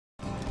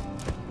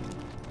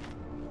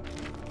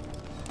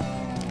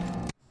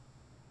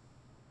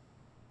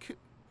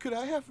Could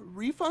I have a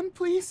refund,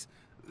 please?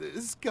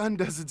 This gun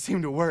doesn't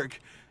seem to work.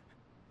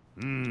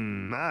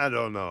 I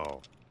don't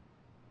know.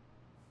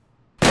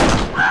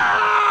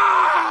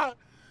 Ah!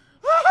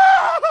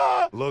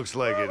 Looks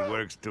like it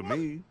works to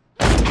me.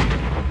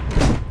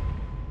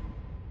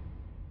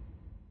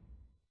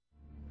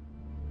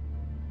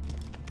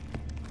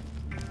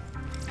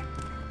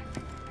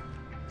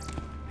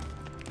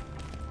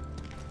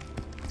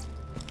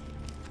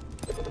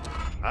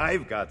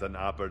 I've got an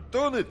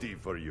opportunity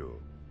for you.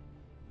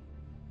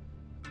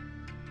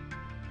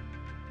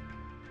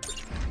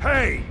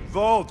 Hey,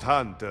 Vault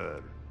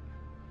Hunter!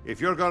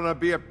 If you're gonna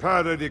be a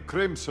part of the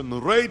Crimson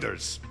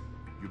Raiders,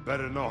 you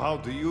better know how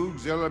to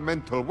use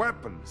elemental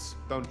weapons,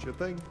 don't you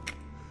think?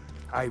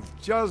 I've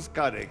just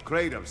got a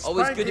crate of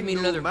Always good to spanking meet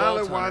new another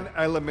Vault Malawan Hunter.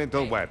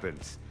 elemental Hey,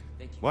 weapons.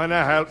 thank you.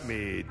 Wanna help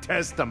me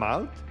test them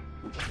out?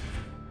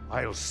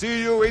 I'll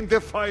see you in the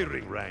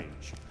firing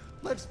range.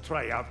 Let's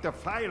try out the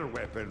fire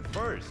weapon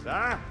first,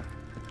 huh?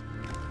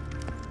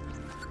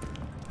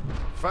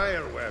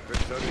 Fire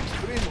weapons are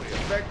extremely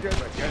effective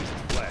against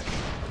flesh,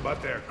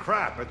 but they're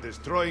crap at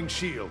destroying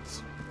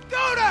shields.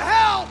 Go to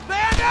hell,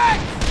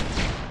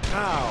 bandits!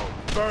 Now,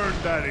 burn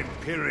that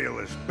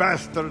imperialist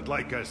bastard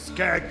like a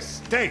skag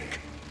steak!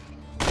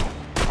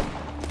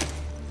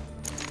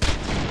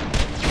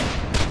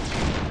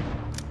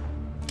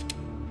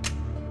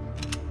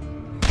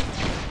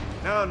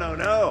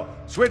 No.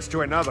 Switch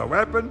to another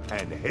weapon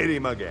and hit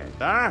him again,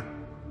 huh?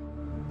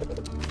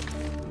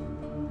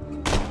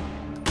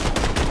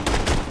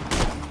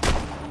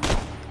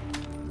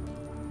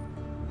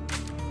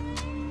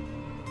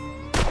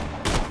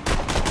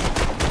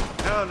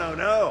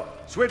 No.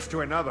 Switch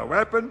to another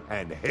weapon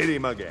and hit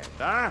him again,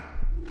 huh?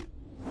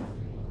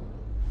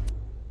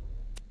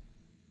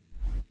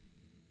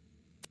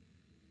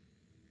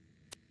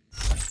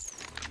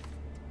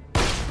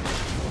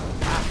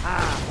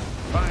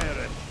 Fire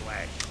and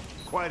flash.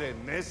 Quite a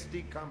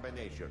nasty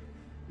combination.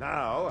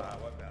 Now, how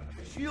about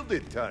a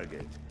shielded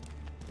target?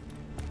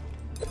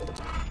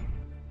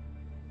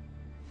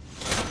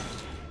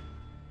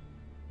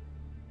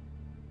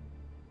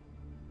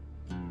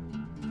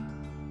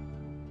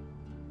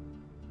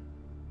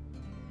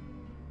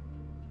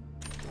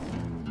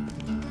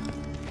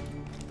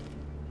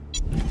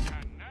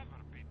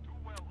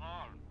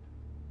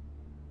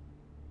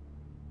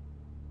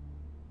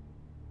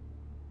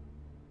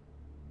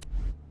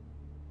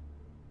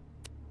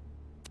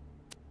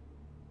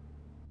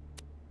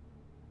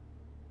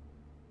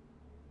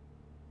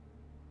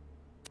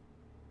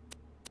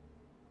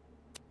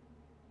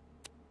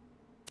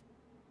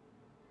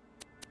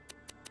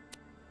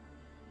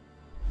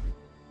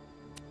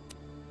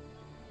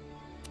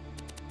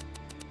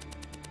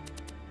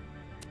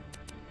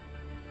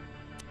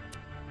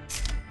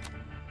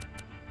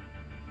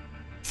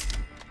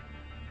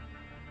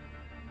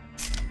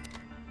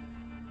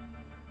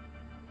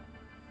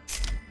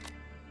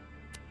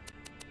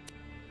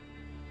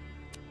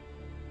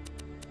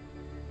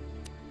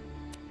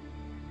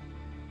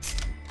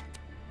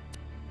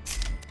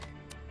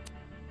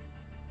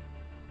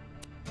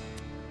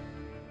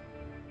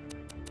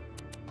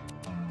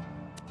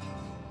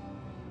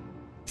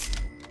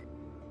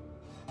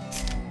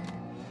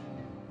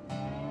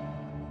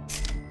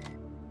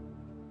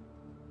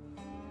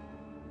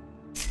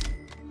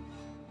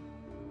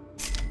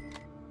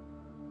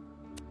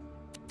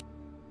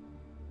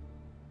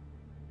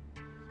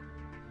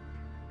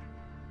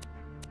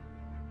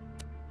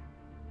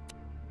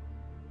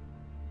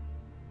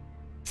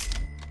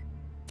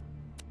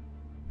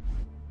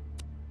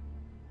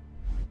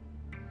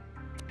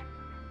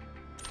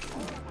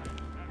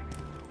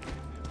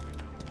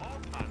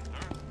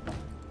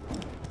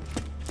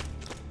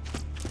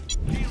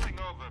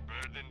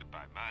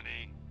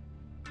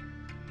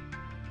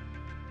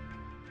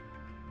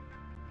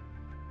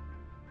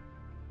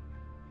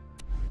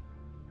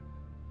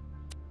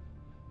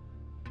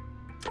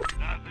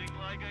 Nothing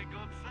like a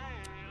good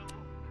sale.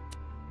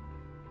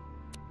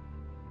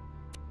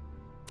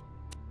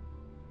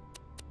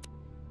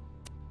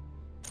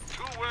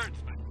 Two words,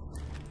 man.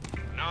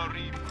 No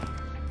refund.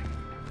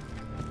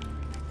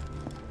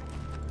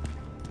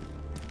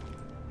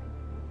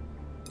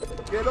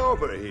 Get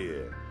over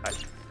here.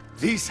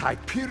 This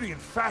Hyperion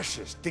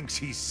fascist thinks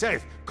he's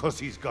safe because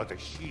he's got a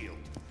shield.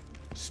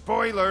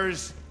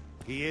 Spoilers,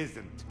 he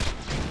isn't.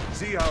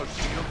 See how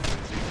shields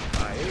is his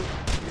fire?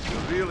 If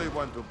you really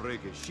want to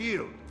break a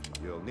shield,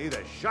 you'll need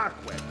a shock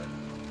weapon.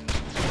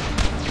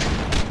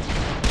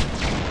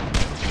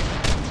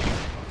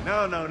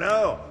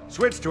 No.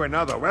 Switch to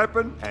another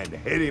weapon and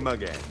hit him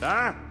again,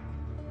 huh?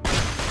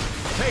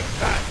 Take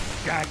that,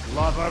 gag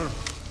lover.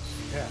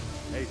 Yeah,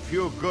 a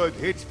few good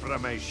hits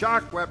from a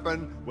shock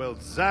weapon will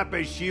zap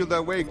a shield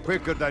away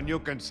quicker than you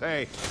can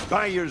say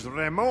buyer's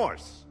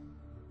remorse.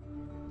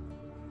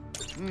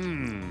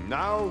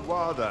 Now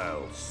what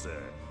else?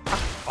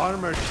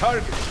 Armored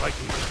targets like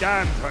these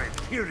damned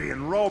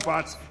Hyperion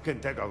robots can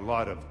take a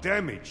lot of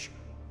damage.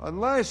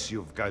 Unless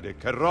you've got a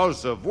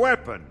corrosive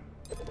weapon.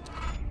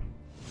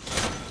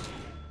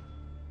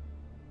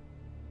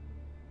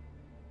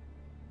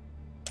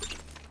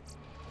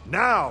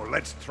 Now,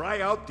 let's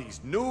try out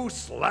these new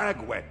slag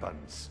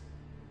weapons.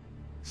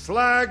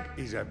 Slag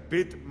is a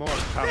bit more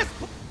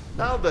powerful.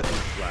 Now that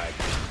he's slag,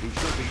 he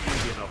should be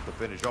easy enough to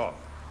finish off.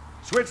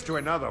 Switch to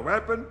another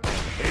weapon,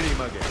 and hit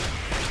him again.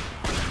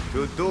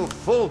 To do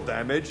full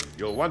damage,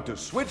 you'll want to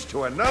switch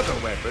to another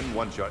weapon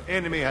once your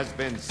enemy has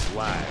been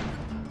slagged.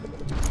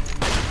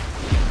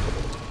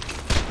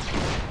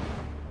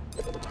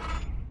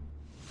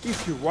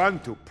 If you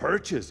want to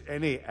purchase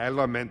any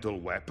elemental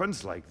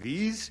weapons like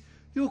these,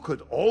 you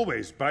could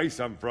always buy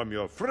some from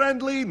your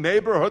friendly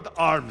neighborhood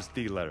arms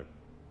dealer.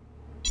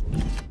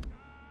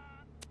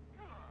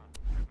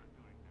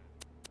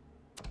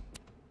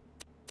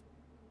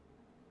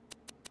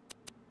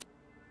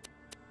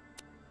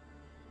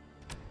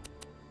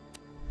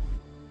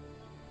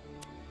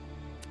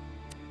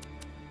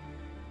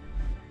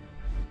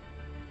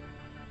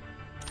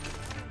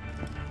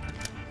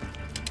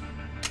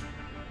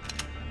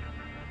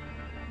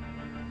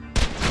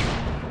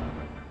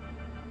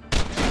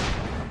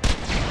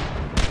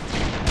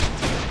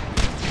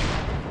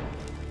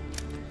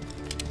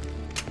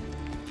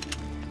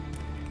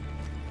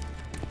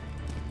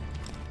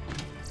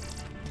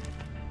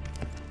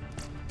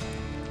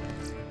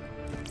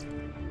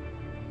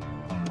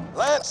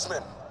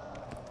 Lancemen,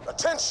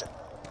 attention!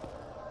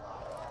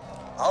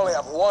 I only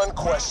have one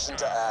question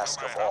to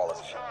ask of all of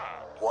you.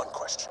 One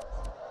question.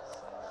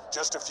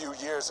 Just a few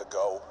years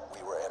ago,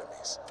 we were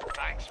enemies.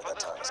 Thanks for That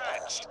the time has threat.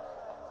 passed.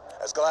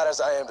 As glad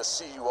as I am to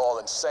see you all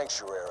in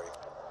Sanctuary,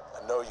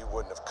 I know you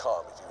wouldn't have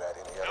come if you had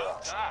any other Don't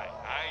option. die.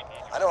 I need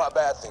you. I know how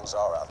bad things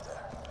are out there.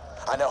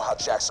 I know how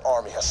Jack's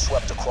army has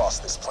swept across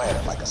this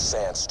planet like a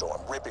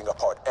sandstorm, ripping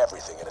apart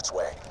everything in its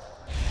way.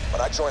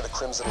 When I joined the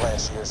Crimson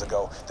Lance years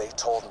ago, they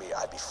told me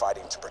I'd be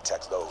fighting to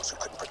protect those who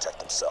couldn't protect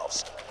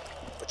themselves.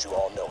 But you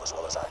all know as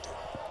well as I do,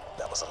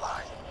 that was a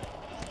lie.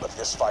 But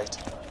this fight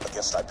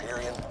against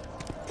Hyperion,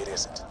 it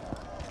isn't.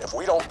 If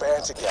we don't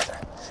band together,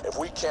 if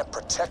we can't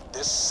protect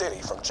this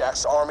city from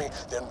Jack's army,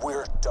 then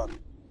we're done.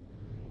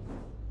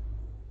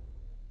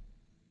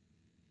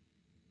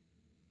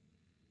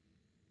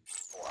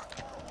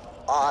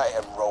 I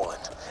am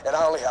Roland, and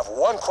I only have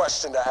one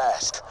question to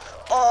ask.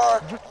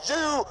 Are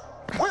you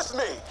with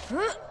me?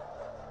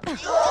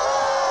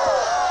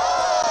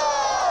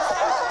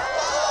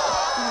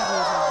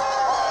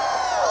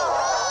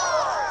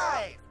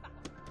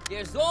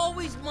 There's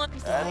always money.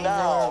 And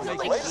now, the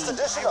latest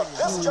edition of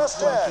This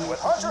Just In with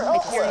Hunter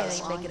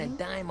Hellquist. Ain't making a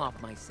dime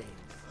off my savings.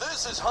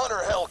 This is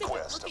Hunter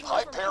Hellquist of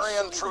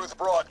Hyperion Truth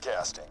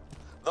Broadcasting.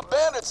 The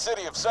bandit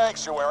city of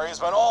Sanctuary has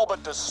been all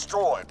but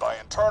destroyed by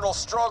internal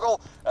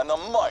struggle and the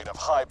might of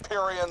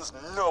Hyperion's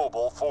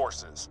noble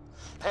forces.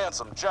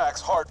 Handsome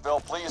Jack's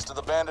heartfelt pleas to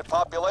the bandit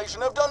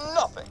population have done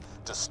nothing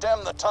to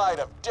stem the tide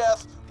of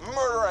death,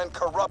 murder, and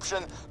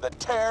corruption that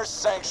tears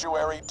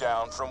Sanctuary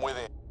down from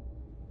within.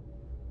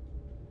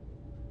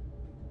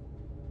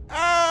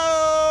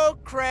 Oh,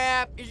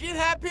 crap. Is it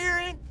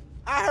Hyperion?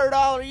 I heard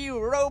all of you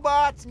were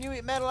robots and you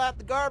eat metal out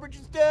the garbage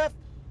and stuff.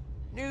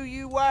 Knew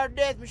you wired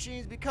death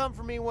machines be come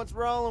for me once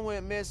Roland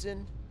went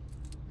missing.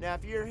 Now,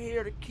 if you're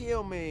here to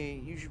kill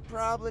me, you should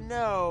probably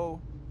know.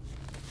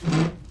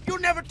 You'll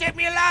never take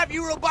me alive,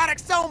 you robotic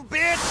son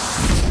bitch!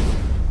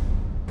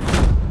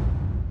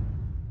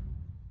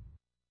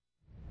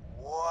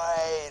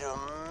 Wait a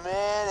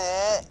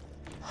minute.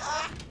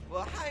 Ha!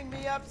 Well, hang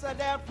me upside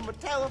down from a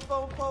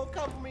telephone pole,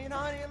 cover me in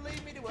honey, and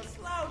leave me to a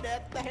slow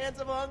death at the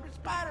hands of hungry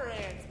spider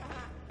ants.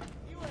 Ha!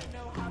 You ain't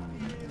no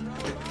Hyperion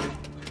robot.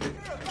 You're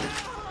a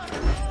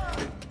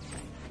biohunter.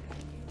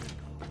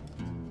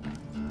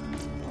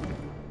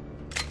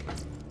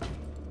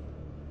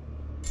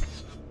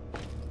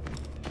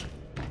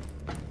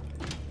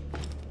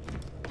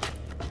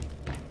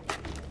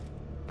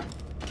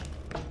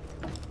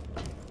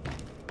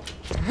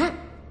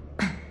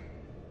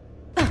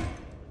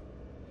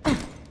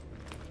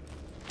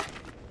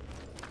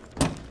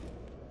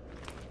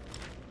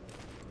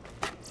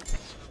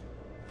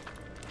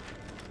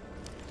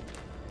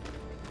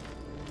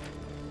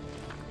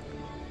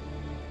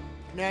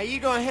 Now, you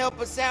gonna help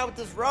us out with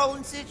this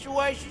Roland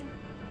situation?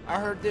 I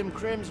heard them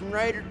Crimson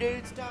Raider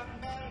dudes talking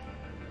about it.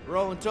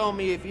 Roland told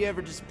me if you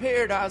ever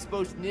disappeared, I was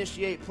supposed to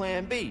initiate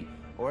Plan B,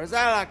 or as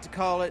I like to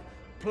call it,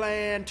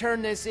 Plan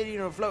Turn This City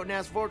into a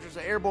floating-ass fortress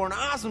of airborne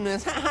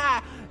awesomeness,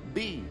 haha,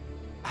 B.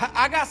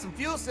 I got some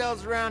fuel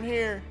cells around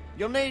here.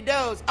 You'll need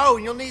those. Oh,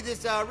 and you'll need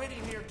this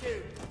iridium here,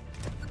 too.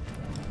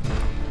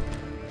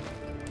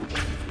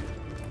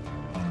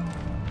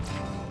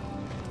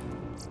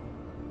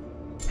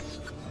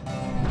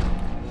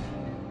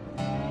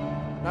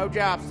 No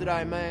jobs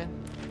today,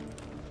 man.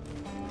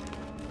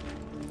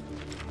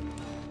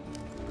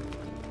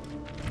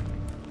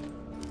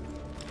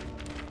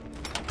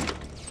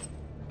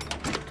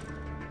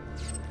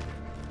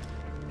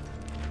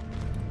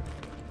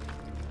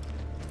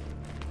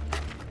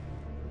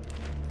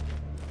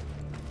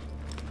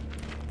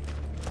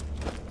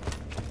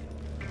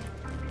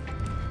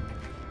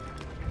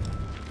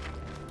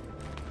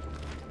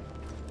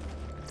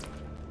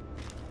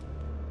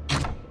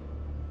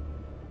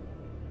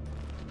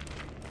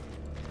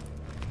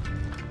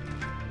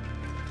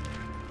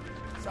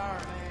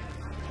 Sorry, man.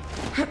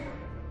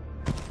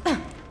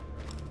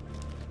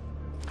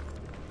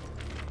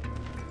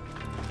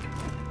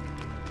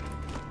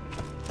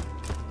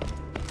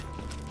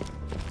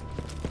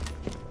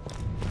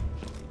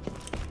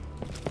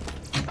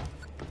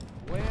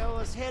 Well,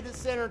 let's head to the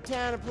center of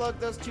town and plug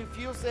those 2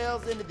 fuel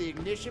cells into the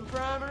ignition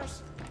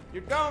primers.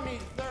 You're gonna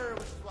need a third,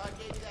 which is why I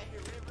gave you that here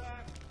rib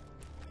rack.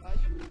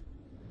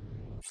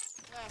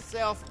 Last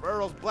cell from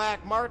Earl's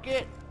black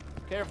market.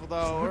 Careful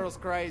though, Earl's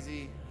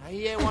crazy.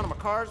 He ate one of my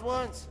cars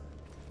once.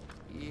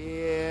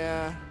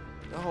 Yeah,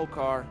 the whole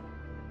car.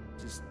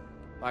 Just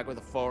like with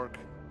a fork.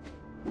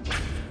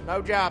 No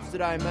jobs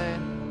today,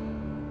 man.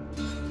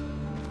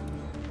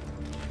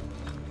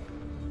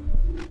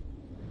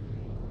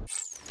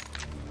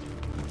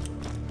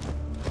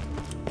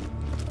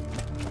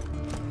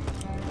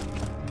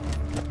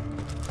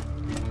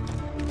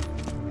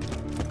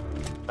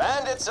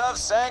 Bandits of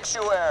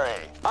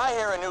Sanctuary. I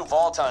hear a new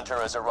Vault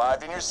Hunter has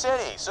arrived in your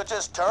city, so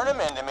just turn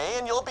him into me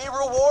and you'll be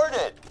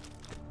rewarded.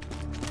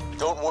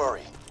 Don't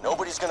worry,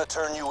 nobody's gonna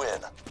turn you in.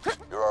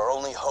 You're our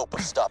only hope of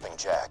stopping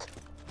Jack.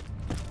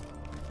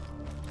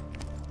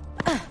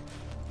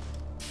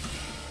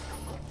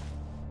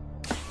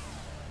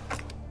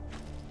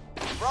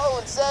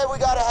 Roland said we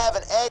gotta have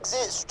an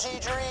exit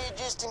strategy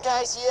just in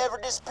case he ever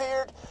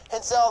disappeared,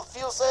 hence all the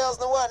fuel cells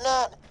and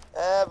whatnot.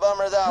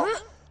 Bummer though.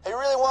 He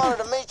really wanted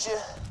to meet you.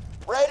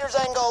 Raiders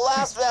ain't gonna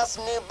last without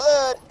some new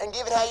blood, and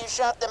given how you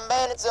shot them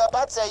bandits up,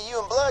 I'd say you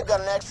and Blood got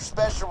an extra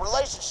special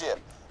relationship.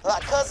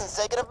 Like cousins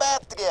taking a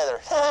bath together.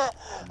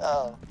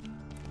 Oh.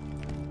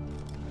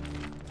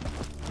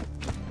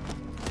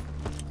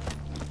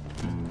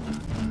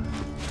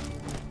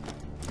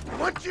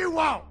 What you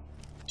want?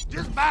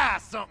 Just buy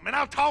something and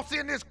I'll toss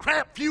in this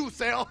crap fuel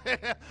cell.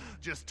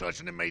 Just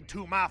touching it made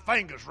 2 of my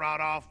fingers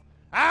rot off.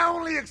 I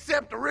only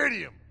accept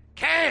iridium.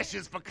 Cash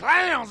is for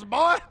clowns,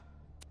 boy.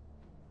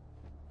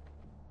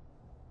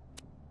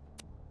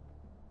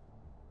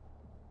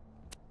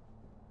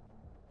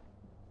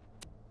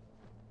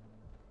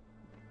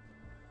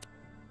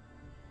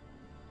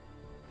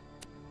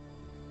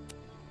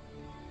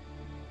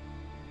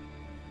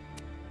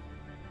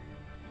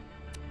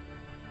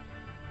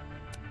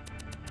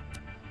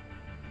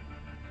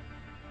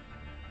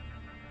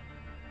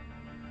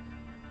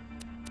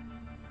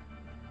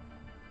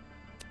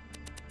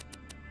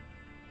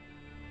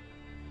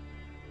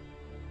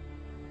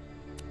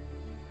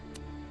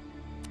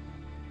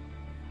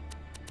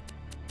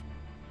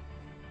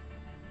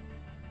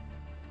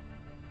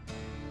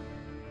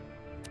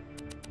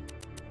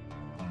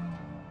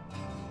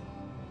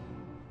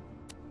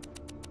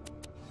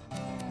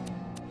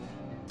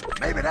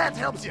 Maybe that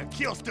helps you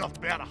kill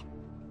stuff better.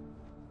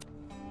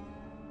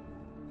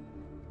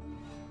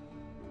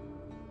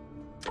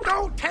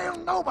 Don't tell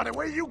nobody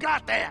where you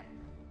got that.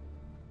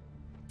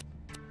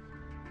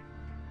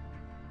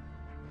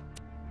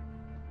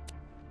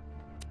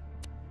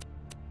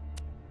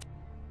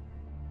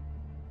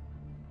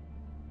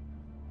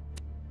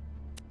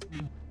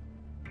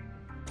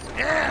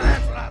 Yeah,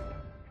 that's what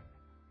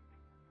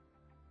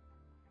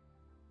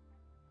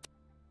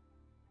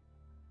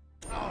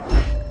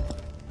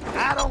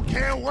I don't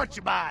care what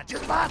you buy,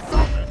 just buy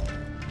something.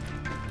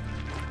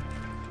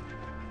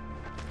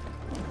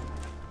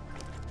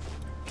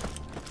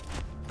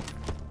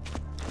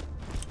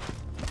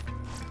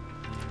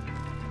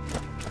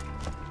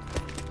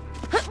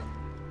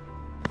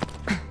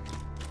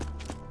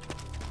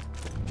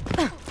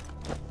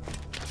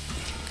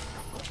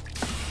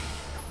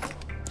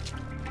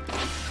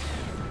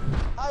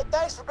 Hey,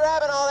 thanks for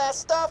grabbing all that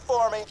stuff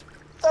for me.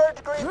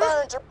 3rd-degree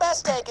burns are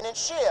best taken in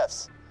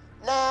shifts.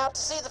 Now, to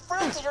see the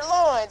fruits of your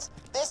loins,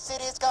 this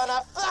city is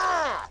gonna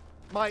fly!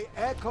 My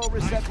echo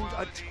reception's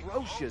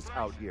atrocious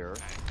out here.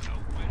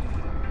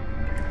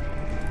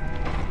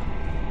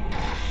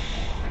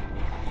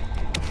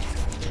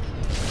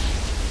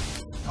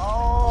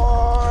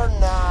 Or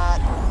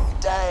not.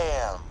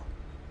 Damn.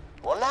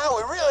 Well, now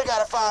we really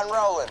gotta find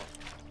Roland.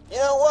 You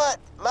know what?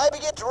 Maybe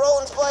get to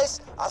Roland's place.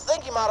 I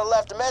think he might have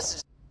left a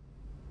message.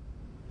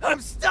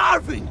 I'm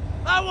starving!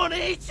 I want to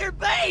eat your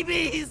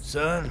babies!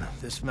 Son,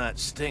 this might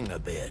sting a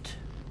bit.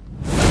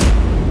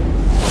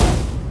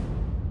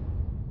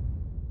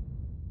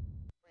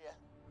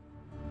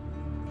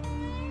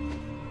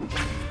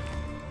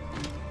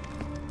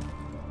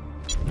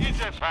 It's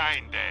a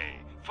fine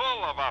day,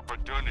 full of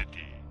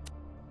opportunity.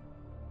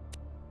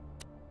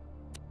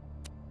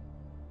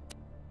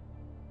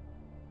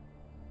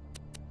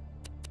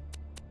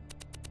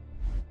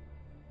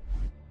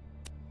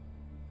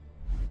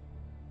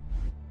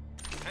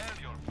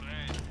 Tell your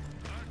friends.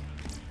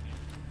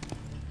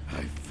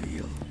 I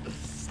feel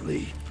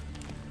asleep.